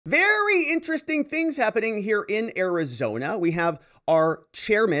Very interesting things happening here in Arizona. We have our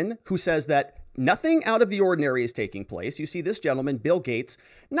chairman who says that nothing out of the ordinary is taking place. You see this gentleman, Bill Gates,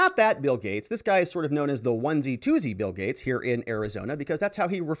 not that Bill Gates. This guy is sort of known as the onesie twosie Bill Gates here in Arizona because that's how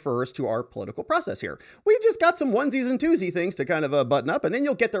he refers to our political process here. We just got some onesies and twosie things to kind of button up, and then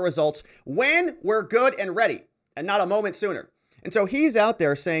you'll get the results when we're good and ready and not a moment sooner. And so he's out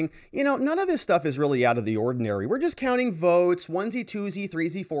there saying, you know, none of this stuff is really out of the ordinary. We're just counting votes, onesie, twosie,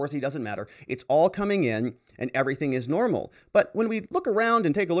 threesie, foursie, doesn't matter. It's all coming in and everything is normal. But when we look around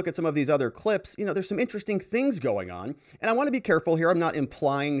and take a look at some of these other clips, you know, there's some interesting things going on. And I want to be careful here. I'm not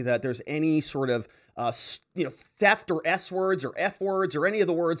implying that there's any sort of theft or S words or F words or any of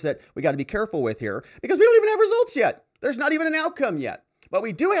the words that we got to be careful with here because we don't even have results yet. There's not even an outcome yet. But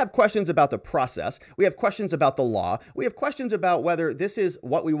we do have questions about the process. We have questions about the law. We have questions about whether this is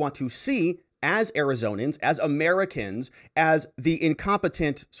what we want to see as Arizonans, as Americans, as the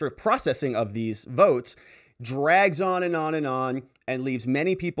incompetent sort of processing of these votes drags on and on and on and leaves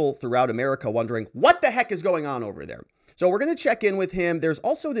many people throughout America wondering what the heck is going on over there. So we're going to check in with him. There's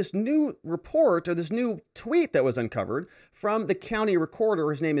also this new report or this new tweet that was uncovered from the county recorder.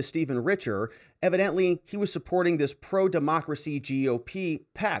 His name is Stephen Richer. Evidently, he was supporting this pro-democracy GOP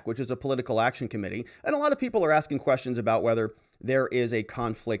PAC, which is a political action committee. And a lot of people are asking questions about whether there is a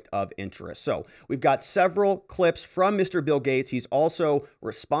conflict of interest. So we've got several clips from Mr. Bill Gates. He's also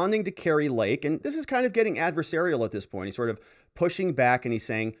responding to Kari Lake. And this is kind of getting adversarial at this point. He's sort of pushing back and he's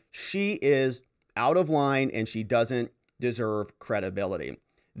saying she is out of line and she doesn't deserve credibility.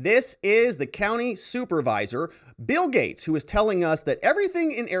 This is the county supervisor, Bill Gates, who is telling us that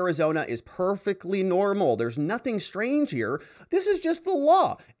everything in Arizona is perfectly normal. There's nothing strange here. This is just the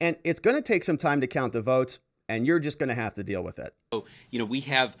law. And it's going to take some time to count the votes, and you're just going to have to deal with it. So, you know, we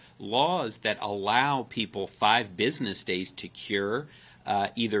have laws that allow people 5 business days to cure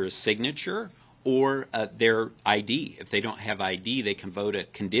either a signature or their ID. If they don't have ID, they can vote a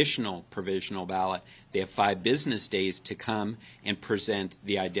conditional provisional ballot. They have 5 business days to come and present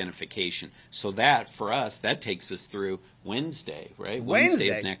the identification. So that, for us, that takes us through Wednesday, right? Wednesday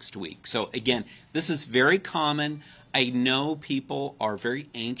of next week. So again, this is very common. I know people are very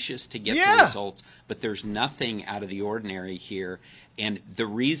anxious to get the results, but there's nothing out of the ordinary here. And the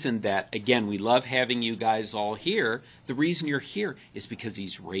reason that, again, we love having you guys all here, the reason you're here is because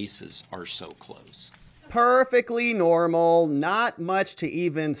these races are so close. Perfectly normal, not much to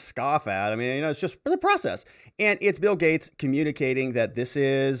even scoff at. I mean, you know, it's just the process. And it's Bill Gates communicating that this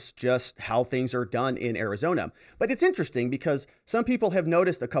is just how things are done in Arizona. But it's interesting because some people have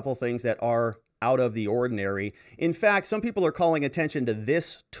noticed a couple things that are out of the ordinary. In fact, some people are calling attention to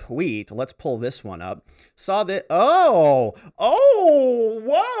this tweet. Let's pull this one up. Saw that. Whoa,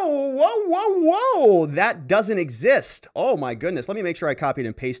 that doesn't exist. Oh my goodness. Let me make sure I copied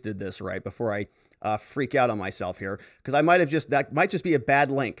and pasted this right before I freak out on myself here, because I might have that might just be a bad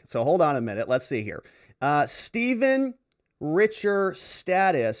link. So hold on a minute. Let's see here. Stephen Richer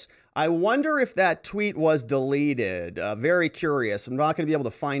status. I wonder if that tweet was deleted. Very curious. I'm not going to be able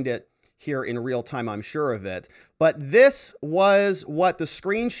to find it here in real time, I'm sure of it. But this was what the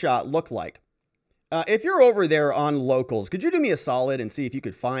screenshot looked like. If you're over there on locals, could you do me a solid and see if you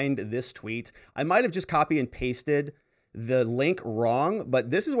could find this tweet? I might have just copy and pasted the link wrong, but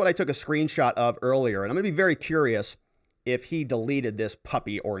this is what I took a screenshot of earlier. And I'm going to be very curious if he deleted this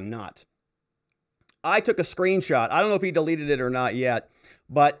puppy or not. I took a screenshot. I don't know if he deleted it or not yet,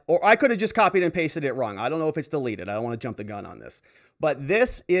 or I could have just copied and pasted it wrong. I don't know if it's deleted. I don't want to jump the gun on this. But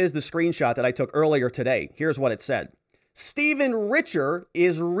this is the screenshot that I took earlier today. Here's what it said. Stephen Richer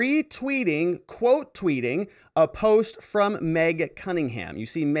is retweeting, quote tweeting, a post from Meg Cunningham. You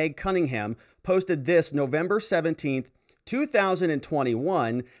see, Meg Cunningham posted this November 17th,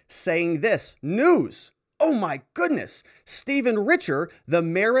 2021, saying this, news. Oh my goodness. Stephen Richer, the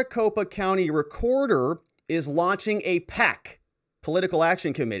Maricopa County recorder, is launching a PAC, Political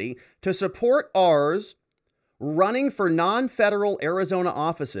Action Committee, to support ours running for non-federal Arizona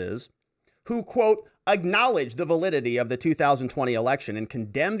offices who, quote, acknowledge the validity of the 2020 election and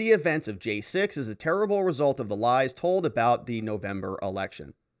condemn the events of J6 as a terrible result of the lies told about the November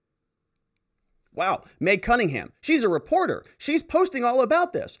election. Wow, Meg Cunningham, she's a reporter. She's posting all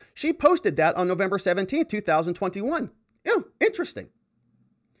about this. She posted that on November 17th, 2021. Yeah, interesting.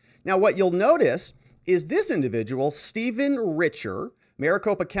 Now, what you'll notice is this individual, Stephen Richer,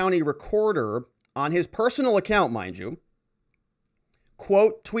 Maricopa County recorder, on his personal account, mind you,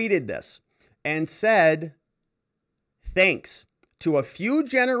 quote, tweeted this and said, thanks to a few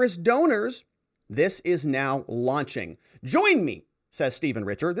generous donors, this is now launching. Join me says Stephen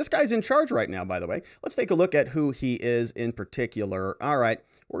Richer. This guy's in charge right now, by the way. Let's take a look at who he is in particular. All right,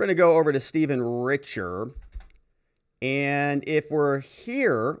 we're going to go over to Stephen Richer. And if we're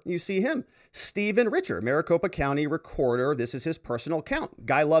here, you see him. Stephen Richer, Maricopa County Recorder. This is his personal account.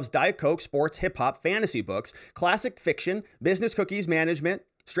 Guy loves Diet Coke, sports, hip-hop, fantasy books, classic fiction, business cookies, management,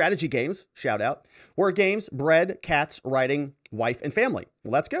 strategy games, shout out, word games, bread, cats, writing, wife, and family.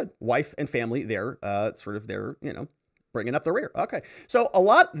 Well, that's good. Wife and family there, sort of there, bringing up the rear. Okay, so a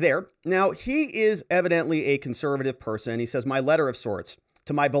lot there. Now, he is evidently a conservative person. He says, my letter of sorts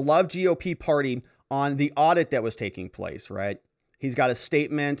to my beloved GOP party on the audit that was taking place, right? He's got a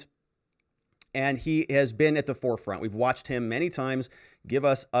statement, and he has been at the forefront. We've watched him many times give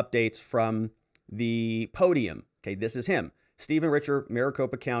us updates from the podium. Okay, this is him. Stephen Richer,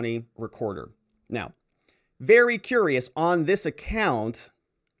 Maricopa County Recorder. Now, very curious on this account.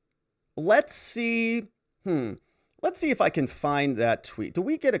 Let's see. Let's see if I can find that tweet. Do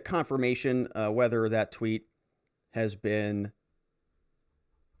we get a confirmation whether that tweet has been...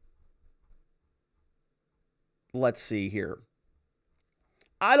 Let's see here.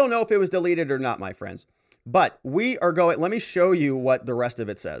 I don't know if it was deleted or not, my friends, but we are going, let me show you what the rest of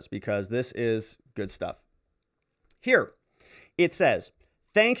it says, because this is good stuff. Here, it says,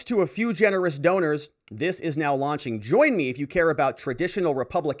 thanks to a few generous donors, this is now launching. Join me if you care about traditional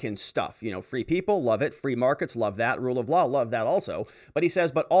Republican stuff. Free people, love it. Free markets, love that. Rule of law, love that also. But he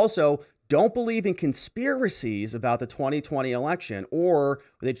says, but also don't believe in conspiracies about the 2020 election or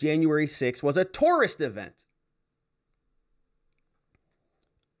that January 6th was a tourist event.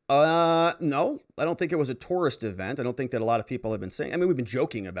 No, I don't think it was a tourist event. I don't think that a lot of people have been saying. I mean, we've been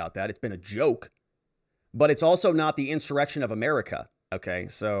joking about that. It's been a joke, but it's also not the insurrection of America. Okay,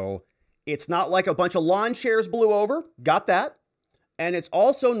 so it's not like a bunch of lawn chairs blew over. Got that. And it's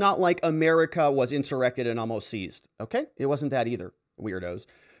also not like America was insurrected and almost seized. Okay, it wasn't that either, weirdos.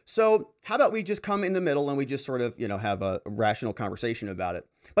 So how about we just come in the middle and we just sort of, have a rational conversation about it.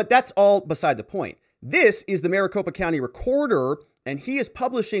 But that's all beside the point. This is the Maricopa County Recorder, and he is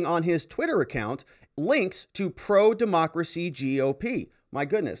publishing on his Twitter account links to pro-democracy GOP. My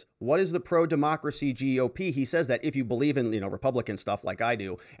goodness, what is the pro-democracy GOP? He says that if you believe in, Republican stuff like I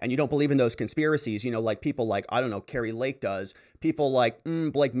do, and you don't believe in those conspiracies, like people like, I don't know, Kari Lake does, people like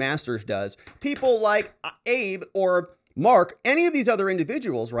Blake Masters does, people like Abe or Mark, any of these other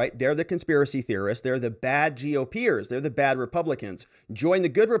individuals, right? They're the conspiracy theorists. They're the bad GOPers. They're the bad Republicans. Join the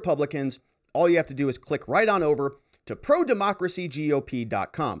good Republicans. All you have to do is click right on over to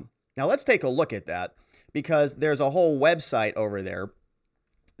prodemocracygop.com. Now let's take a look at that, because there's a whole website over there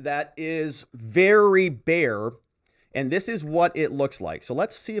that is very bare, and this is what it looks like. So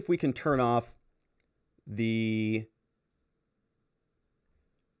let's see if we can turn off the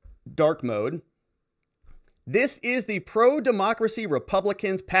dark mode. This is the Pro-Democracy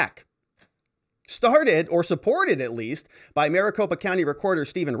Republicans PAC. Started, or supported at least, by Maricopa County Recorder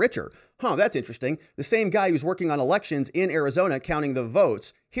Stephen Richer. That's interesting. The same guy who's working on elections in Arizona counting the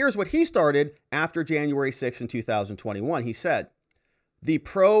votes. Here's what he started after January 6th in 2021. He said, the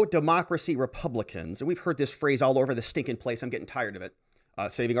pro-democracy Republicans, and we've heard this phrase all over the stinking place. I'm getting tired of it.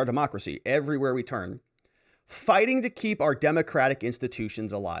 Saving our democracy everywhere we turn. Fighting to keep our democratic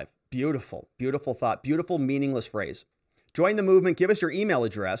institutions alive. Beautiful, beautiful thought. Beautiful, meaningless phrase. Join the movement. Give us your email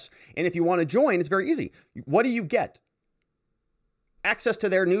address. And if you want to join, it's very easy. What do you get? Access to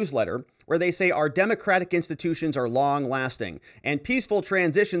their newsletter, where they say our democratic institutions are long-lasting and peaceful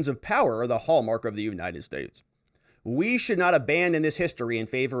transitions of power are the hallmark of the United States. We should not abandon this history in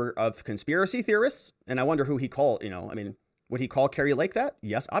favor of conspiracy theorists. And I wonder who he called, would he call Kari Lake that?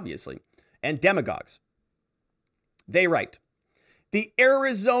 Yes, obviously. And demagogues. They write, the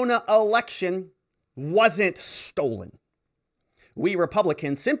Arizona election wasn't stolen. We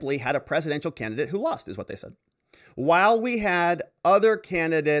Republicans simply had a presidential candidate who lost, is what they said. While we had other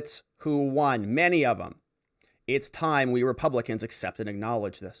candidates who won, many of them, it's time we Republicans accept and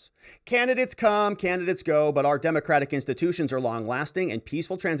acknowledge this. Candidates come, candidates go, but our democratic institutions are long-lasting and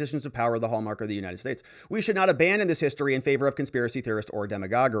peaceful transitions of power are the hallmark of the United States. We should not abandon this history in favor of conspiracy theorists or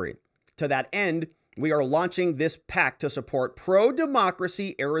demagoguery. To that end, we are launching this PAC to support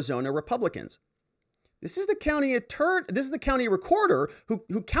pro-democracy Arizona Republicans. This is the county This is the county recorder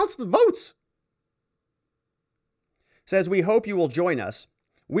who counts the votes. Says, we hope you will join us.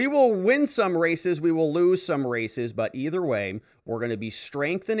 We will win some races, we will lose some races, but either way, we're going to be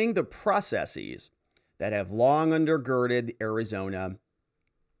strengthening the processes that have long undergirded Arizona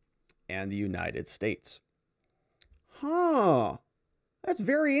and the United States. That's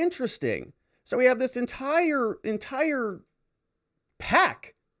very interesting. So we have this entire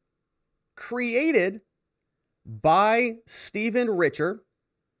PAC created by Stephen Richer,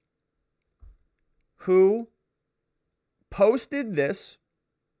 who posted this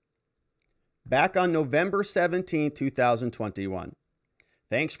back on November 17, 2021.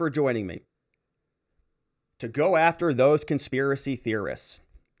 Thanks for joining me. To go after those conspiracy theorists.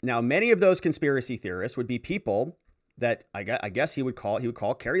 Now, many of those conspiracy theorists would be people that I guess he would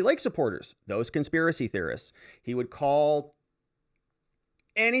call Kari Lake supporters, those conspiracy theorists. He would call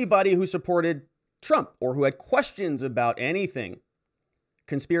anybody who supported Trump or who had questions about anything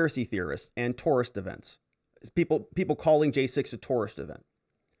conspiracy theorists and tourist events. People calling J6 a tourist event.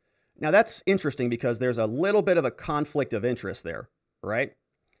 Now, that's interesting because there's a little bit of a conflict of interest there, right?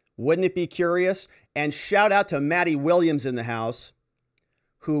 Wouldn't it be curious? And shout out to Maddie Williams in the house,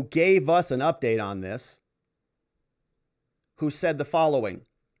 who gave us an update on this, who said the following: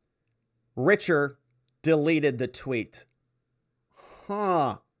 Richer deleted the tweet.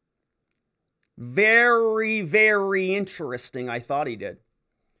 Huh. Very, very interesting. I thought he did.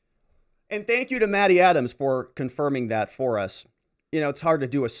 And thank you to Maddie Adams for confirming that for us. You know, it's hard to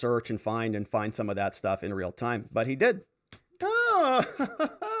do a search and find some of that stuff in real time, but he did.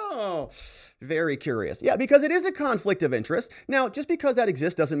 Oh, very curious. Yeah, because it is a conflict of interest. Now, just because that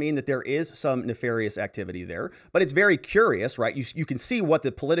exists doesn't mean that there is some nefarious activity there, but it's very curious, right? You can see what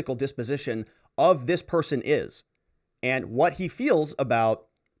the political disposition of this person is and what he feels about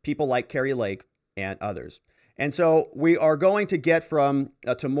people like Kari Lake and others. And so we are going to get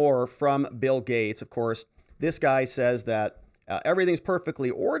to more from Bill Gates. Of course, this guy says that everything's perfectly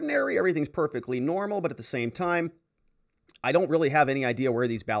ordinary, everything's perfectly normal, but at the same time, I don't really have any idea where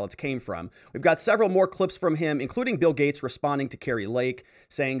these ballots came from. We've got several more clips from him, including Bill Gates responding to Kari Lake,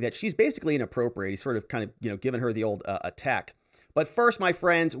 saying that she's basically inappropriate. He's sort of giving her the old attack. But first, my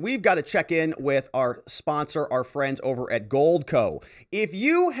friends, we've got to check in with our sponsor, our friends over at Goldco. If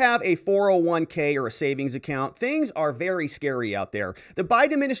you have a 401k or a savings account, things are very scary out there. The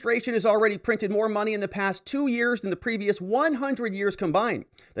Biden administration has already printed more money in the past 2 years than the previous 100 years combined.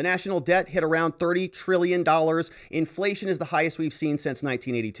 The national debt hit around $30 trillion. Inflation is the highest we've seen since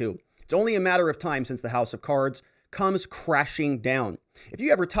 1982. It's only a matter of time since the House of Cards comes crashing down. If you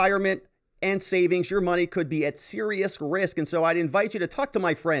have retirement and savings, your money could be at serious risk. And so I'd invite you to talk to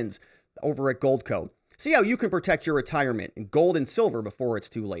my friends over at Goldco. See how you can protect your retirement in gold and silver before it's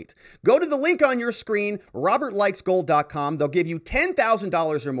too late. Go to the link on your screen, robertlikesgold.com. They'll give you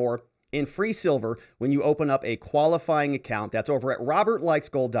 $10,000 or more in free silver when you open up a qualifying account. That's over at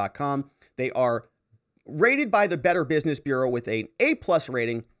robertlikesgold.com. They are rated by the Better Business Bureau with an A+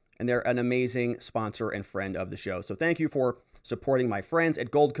 rating, and they're an amazing sponsor and friend of the show. So thank you for supporting my friends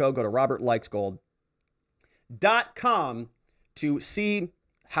at Goldco. Go to robertlikesgold.com to see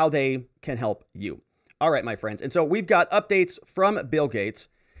how they can help you. All right, my friends. And so we've got updates from Bill Gates,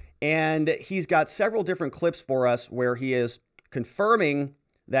 and he's got several different clips for us where he is confirming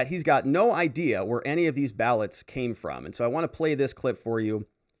that he's got no idea where any of these ballots came from. And so I want to play this clip for you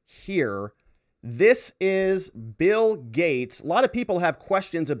here. This is Bill Gates. A lot of people have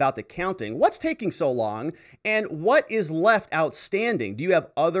questions about the counting. What's taking so long? And what is left outstanding? Do you have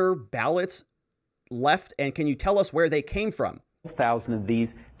other ballots left? And can you tell us where they came from? 1,000 of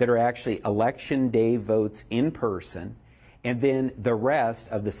these that are actually election day votes in person. And then the rest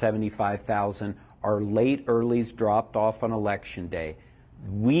of the 75,000 are late earlies dropped off on election day.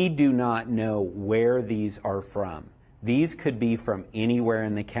 We do not know where these are from. These could be from anywhere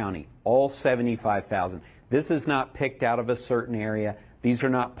in the county, all 75,000. This is not picked out of a certain area. These are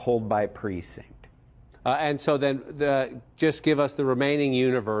not pulled by precinct. And so then just give us the remaining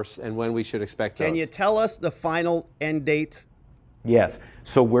universe and when we should expect those. Can you tell us the final end date? Yes.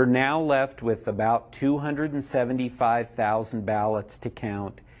 So we're now left with about 275,000 ballots to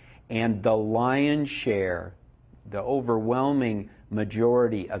count, and the lion's share, the overwhelming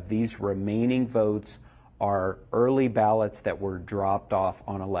majority of these remaining votes are early ballots that were dropped off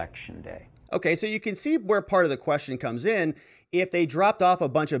on election day. Okay, so you can see where part of the question comes in. If they dropped off a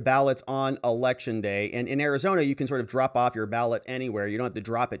bunch of ballots on election day, and in Arizona, you can sort of drop off your ballot anywhere. You don't have to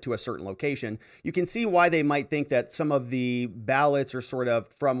drop it to a certain location. You can see why they might think that some of the ballots are sort of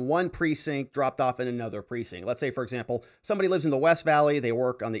from one precinct dropped off in another precinct. Let's say, for example, somebody lives in the West Valley. They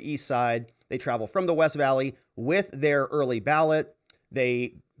work on the East Side. They travel from the West Valley with their early ballot.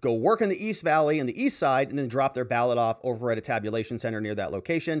 They go work in the East Valley and the East Side and then drop their ballot off over at a tabulation center near that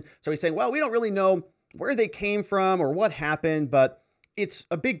location. So he's saying, well, we don't really know where they came from or what happened, but it's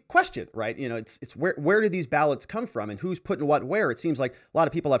a big question, right? You know, it's where do these ballots come from and who's putting what where? It seems like a lot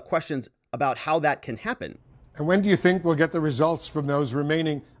of people have questions about how that can happen. And when do you think we'll get the results from those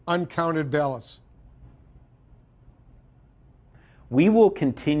remaining uncounted ballots? We will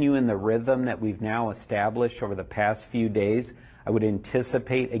continue in the rhythm that we've now established over the past few days. I would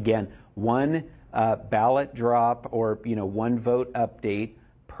anticipate, again, one ballot drop or one vote update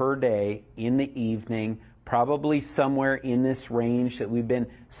per day in the evening, probably somewhere in this range that we've been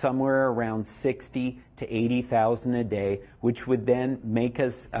somewhere around 60 to 80,000 a day, which would then make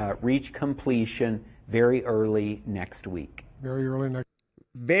us reach completion very early next week. Very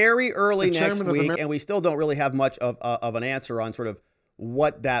early next week, and we still don't really have much of an answer on sort of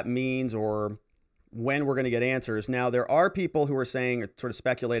what that means or when we're going to get answers. Now, there are people who are saying, sort of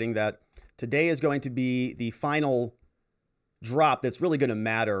speculating, that today is going to be the final drop that's really going to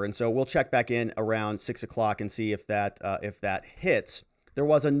matter, and so we'll check back in around 6 o'clock and see if that hits. There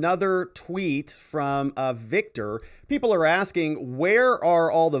was another tweet from Victor. People are asking, where are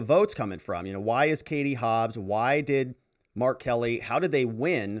all the votes coming from? Why is Katie Hobbs? Why did Mark Kelly? How did they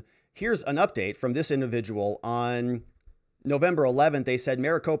win? Here's an update from this individual. On November 11th, they said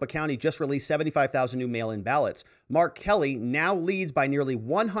Maricopa County just released 75,000 new mail-in ballots. Mark Kelly now leads by nearly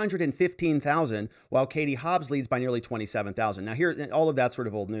 115,000, while Katie Hobbs leads by nearly 27,000. Now, here, all of that's sort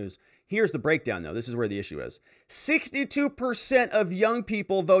of old news. Here's the breakdown, though. This is where the issue is. 62% of young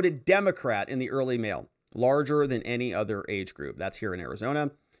people voted Democrat in the early mail, larger than any other age group. That's here in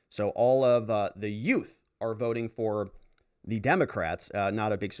Arizona. So all of the youth are voting for the Democrats.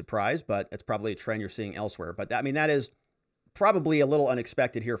 Not a big surprise, but it's probably a trend you're seeing elsewhere. But that is probably a little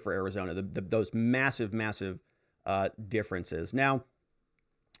unexpected here for Arizona, those massive differences. Now,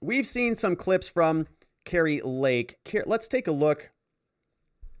 we've seen some clips from Kari Lake. Let's take a look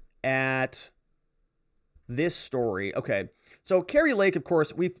at this story. Okay, so Kari Lake, of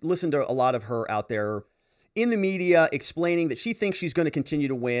course, we've listened to a lot of her out there in the media explaining that she thinks she's going to continue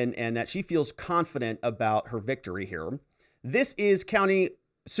to win and that she feels confident about her victory here. This is County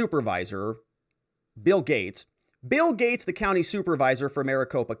Supervisor Bill Gates. Bill Gates, the county supervisor for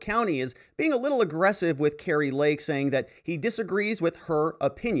Maricopa County, is being a little aggressive with Kari Lake, saying that he disagrees with her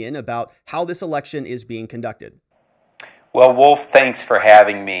opinion about how this election is being conducted. Well, Wolf, thanks for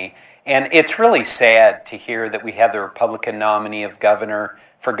having me. And it's really sad to hear that we have the Republican nominee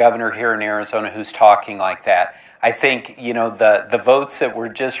for governor here in Arizona who's talking like that. I think, the votes that were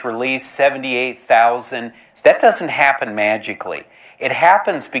just released, 78,000, that doesn't happen magically. It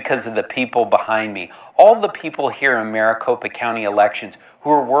happens because of the people behind me, all the people here in Maricopa County elections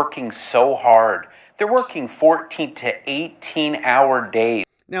who are working so hard. They're working 14 to 18-hour days.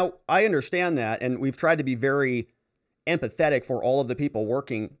 Now, I understand that, and we've tried to be very empathetic for all of the people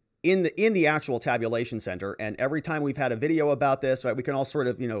working in the actual tabulation center. And every time we've had a video about this, right, we can all sort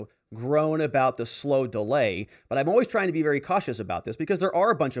of, groan about the slow delay. But I'm always trying to be very cautious about this because there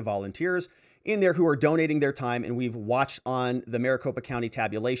are a bunch of volunteers in there who are donating their time, and we've watched on the Maricopa County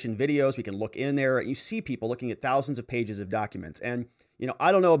tabulation videos. We can look in there and you see people looking at thousands of pages of documents. And,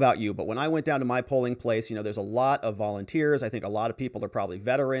 I don't know about you, but when I went down to my polling place, there's a lot of volunteers. I think a lot of people are probably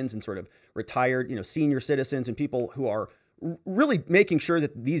veterans and sort of retired, senior citizens and people who are really making sure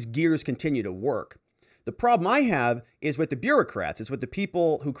that these gears continue to work. The problem I have is with the bureaucrats. It's with the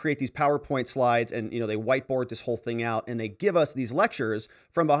people who create these PowerPoint slides and, they whiteboard this whole thing out and they give us these lectures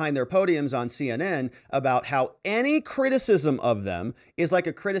from behind their podiums on CNN about how any criticism of them is like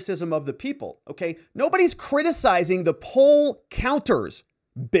a criticism of the people. Okay. Nobody's criticizing the poll counters,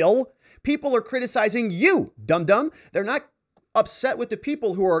 Bill. People are criticizing you, dum-dum. They're not upset with the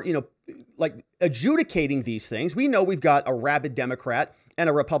people who are, adjudicating these things. We know we've got a rabid Democrat and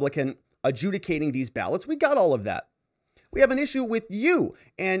a Republican adjudicating these ballots. We got all of that. We have an issue with you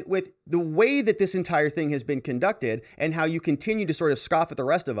and with the way that this entire thing has been conducted and how you continue to sort of scoff at the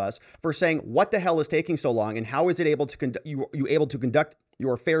rest of us for saying, what the hell is taking so long and how is it able to conduct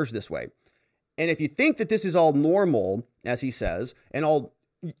your affairs this way? And if you think that this is all normal, as he says, and all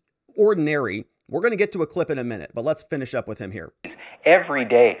ordinary, we're going to get to a clip in a minute, but let's finish up with him here. Every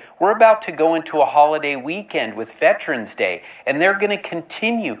day. We're about to go into a holiday weekend with Veterans Day, and they're going to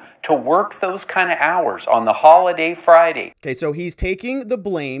continue to work those kind of hours on the holiday Friday. Okay, so he's taking the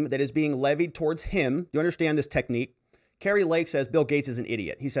blame that is being levied towards him. You understand this technique? Kari Lake says Bill Gates is an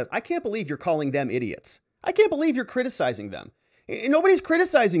idiot. He says, I can't believe you're calling them idiots. I can't believe you're criticizing them. Nobody's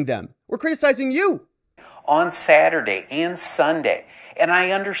criticizing them. We're criticizing you. On Saturday and Sunday. And I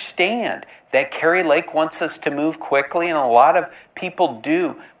understand that Kari Lake wants us to move quickly, and a lot of people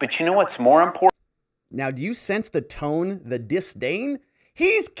do. But you know what's more important? Now, do you sense the tone, the disdain?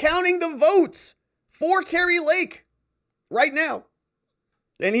 He's counting the votes for Kari Lake right now.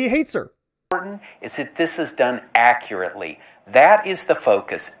 And he hates her. Is that this is done accurately. That is the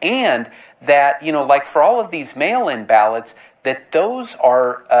focus. And that, like for all of these mail-in ballots, that those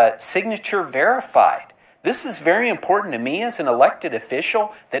are signature verified. This is very important to me as an elected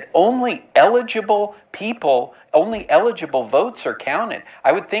official, that only eligible people, only eligible votes are counted.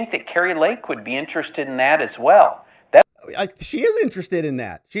 I would think that Kari Lake would be interested in that as well. She is interested in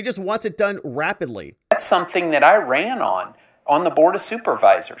that. She just wants it done rapidly. That's something that I ran on the Board of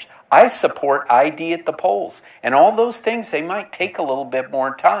Supervisors. I support ID at the polls. And all those things, they might take a little bit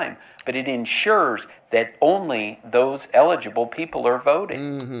more time, but it ensures that only those eligible people are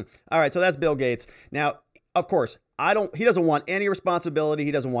voting. All right, so that's Bill Gates. Now, of course, he doesn't want any responsibility.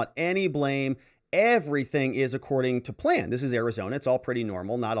 He doesn't want any blame. Everything is according to plan. This is Arizona. It's all pretty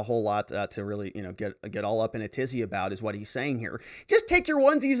normal. Not a whole lot to really, get all up in a tizzy about is what he's saying here. Just take your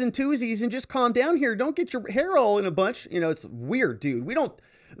onesies and twosies and just calm down here. Don't get your hair all in a bunch. It's weird, dude.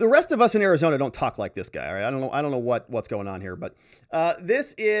 The rest of us in Arizona don't talk like this guy. All right? I don't know what's going on here, but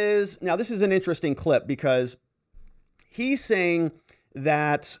this is an interesting clip because he's saying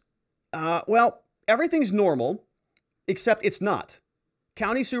that, everything's normal, except it's not.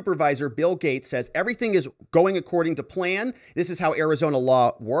 County Supervisor Bill Gates says everything is going according to plan. This is how Arizona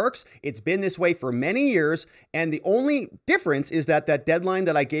law works. It's been this way for many years. And the only difference is that deadline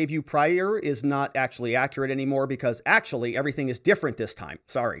that I gave you prior is not actually accurate anymore because actually everything is different this time.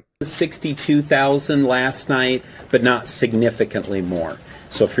 Sorry. 62,000 last night, but not significantly more.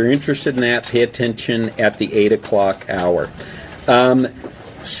 So if you're interested in that, pay attention at the 8 o'clock hour.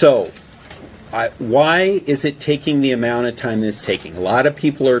 Why is it taking the amount of time it's taking? A lot of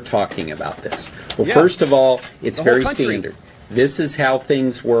people are talking about this. Well, first of all, it's very standard. This is how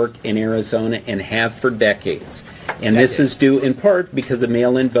things work in Arizona and have for decades. And this is due in part because of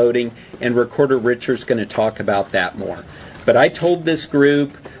mail-in voting, and Recorder Richard's going to talk about that more. But I told this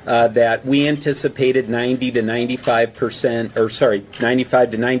group that we anticipated 95 to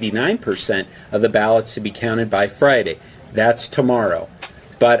 99% of the ballots to be counted by Friday. That's tomorrow.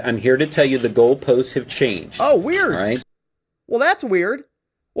 But I'm here to tell you the goalposts have changed. Oh, weird. All right? Well, that's weird.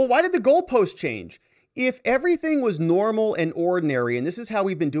 Well, why did the goalposts change? If everything was normal and ordinary, and this is how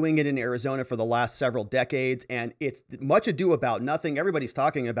we've been doing it in Arizona for the last several decades, and it's much ado about nothing, everybody's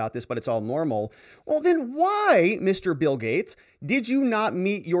talking about this, but it's all normal. Well, then why, Mr. Bill Gates, did you not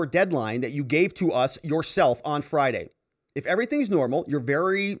meet your deadline that you gave to us yourself on Friday? If everything's normal, you're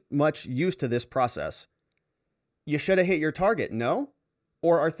very much used to this process. You should have hit your target, no?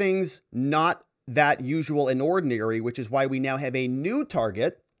 Or are things not that usual and ordinary, which is why we now have a new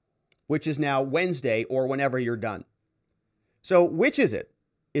target, which is now Wednesday or whenever you're done? So which is it?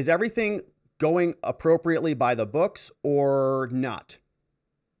 Is everything going appropriately by the books or not?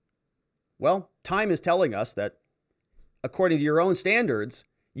 Well, time is telling us that according to your own standards,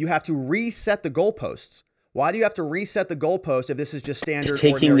 you have to reset the goalposts. Why do you have to reset the goalpost if this is just standard?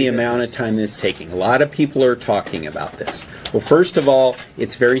 Taking the amount of time this is taking. A lot of people are talking about this. Well, first of all,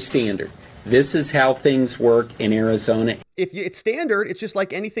 it's very standard. This is how things work in Arizona. If it's standard, it's just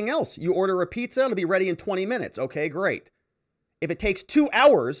like anything else. You order a pizza, it'll be ready in 20 minutes. Okay, great. If it takes 2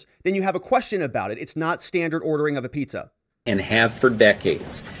 hours, then you have a question about it. It's not standard ordering of a pizza. And have for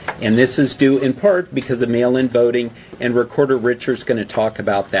decades. And this is due in part because of mail-in voting, and Recorder Richard's going to talk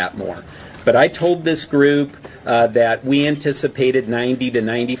about that more. But I told this group that we anticipated 95 to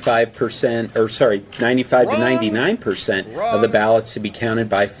 99% of the ballots to be counted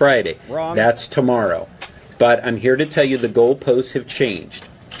by Friday. Wrong. That's tomorrow. But I'm here to tell you the goalposts have changed.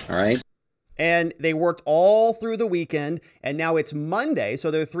 All right? And they worked all through the weekend, and now it's Monday, so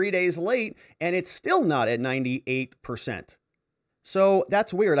they're 3 days late, and it's still not at 98%. So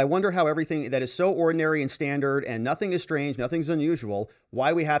that's weird. I wonder how everything that is so ordinary and standard and nothing is strange, nothing's unusual,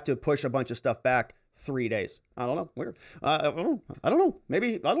 why we have to push a bunch of stuff back 3 days. I don't know. Weird. I don't know.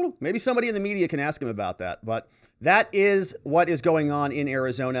 Maybe somebody in the media can ask him about that. But that is what is going on in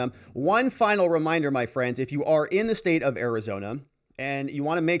Arizona. One final reminder, my friends, if you are in the state of Arizona and you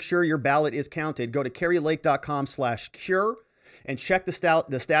want to make sure your ballot is counted, go to karilake.com/cure. and check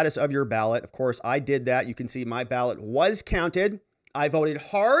the status of your ballot. Of course, I did that. You can see my ballot was counted. I voted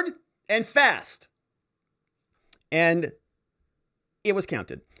hard and fast. And it was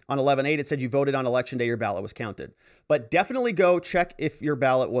counted. On 11/8, it said you voted on election day, your ballot was counted. But definitely go check if your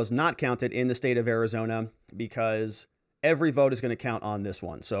ballot was not counted in the state of Arizona, because every vote is going to count on this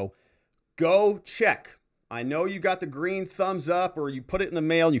one. So go check. I know you got the green thumbs up or you put it in the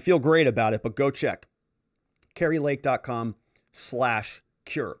mail and you feel great about it, but go check.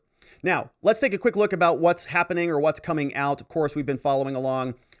 karilake.com/cure. Now, let's take a quick look about what's happening or what's coming out. Of course, we've been following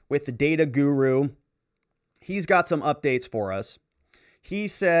along with the data guru. He's got some updates for us. He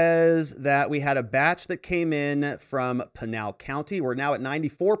says that we had a batch that came in from Pinal County. We're now at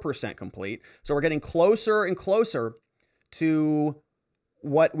 94% complete. So we're getting closer and closer to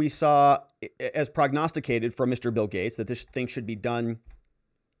what we saw as prognosticated from Mr. Bill Gates, that this thing should be done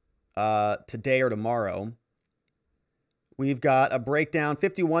today or tomorrow. We've got a breakdown,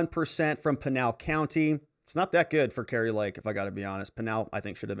 51% from Pinal County. It's not that good for Kari Lake, if I got to be honest. Pinal, I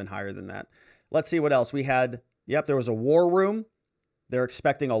think, should have been higher than that. Let's see what else. We had, yep, there was a war room. They're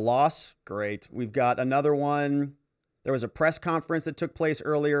expecting a loss. Great. We've got another one. There was a press conference that took place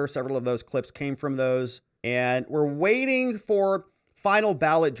earlier. Several of those clips came from those. And we're waiting for final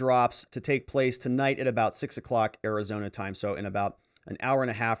ballot drops to take place tonight at about 6 o'clock Arizona time. So in about an hour and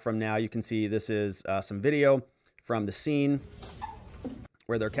a half from now, you can see this is some video from the scene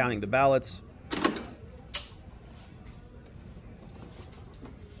where they're counting the ballots.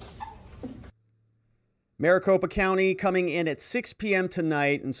 Maricopa County coming in at 6 p.m.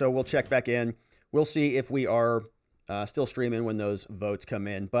 tonight, and so we'll check back in. We'll see if we are still streaming when those votes come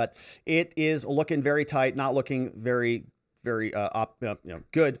in. But it is looking very tight, not looking very, very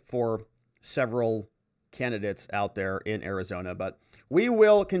good for several candidates out there in Arizona. But we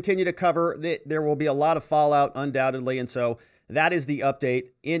will continue to cover. There will be a lot of fallout, undoubtedly, and so that is the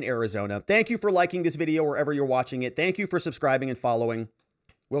update in Arizona. Thank you for liking this video wherever you're watching it. Thank you for subscribing and following.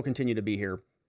 We'll continue to be here